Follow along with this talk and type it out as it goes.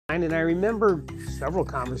And I remember several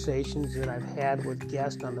conversations that I've had with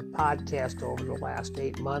guests on the podcast over the last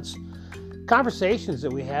 8 months. Conversations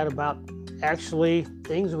that we had about actually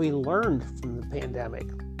things we learned from the pandemic.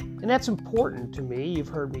 And that's important to me. You've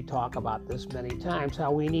heard me talk about this many times,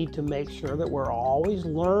 how we need to make sure that we're always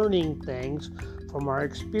learning things from our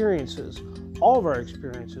experiences. All of our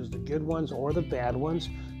experiences, the good ones or the bad ones,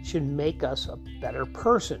 should make us a better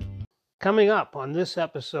person. Coming up on this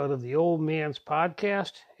episode of the Old Man's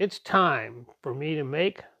Podcast, it's time for me to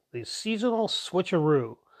make the seasonal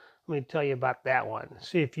switcheroo. Let me tell you about that one.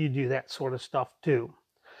 See if you do that sort of stuff too.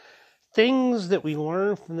 Things that we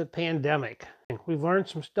learned from the pandemic. We've learned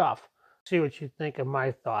some stuff. See what you think of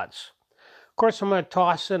my thoughts. Of course, I'm going to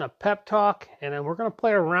toss in a pep talk, and then we're going to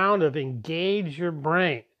play a round of Engage Your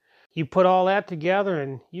Brain. You put all that together,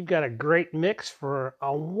 and you've got a great mix for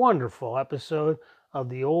a wonderful episode of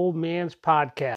the Old Man's Podcast.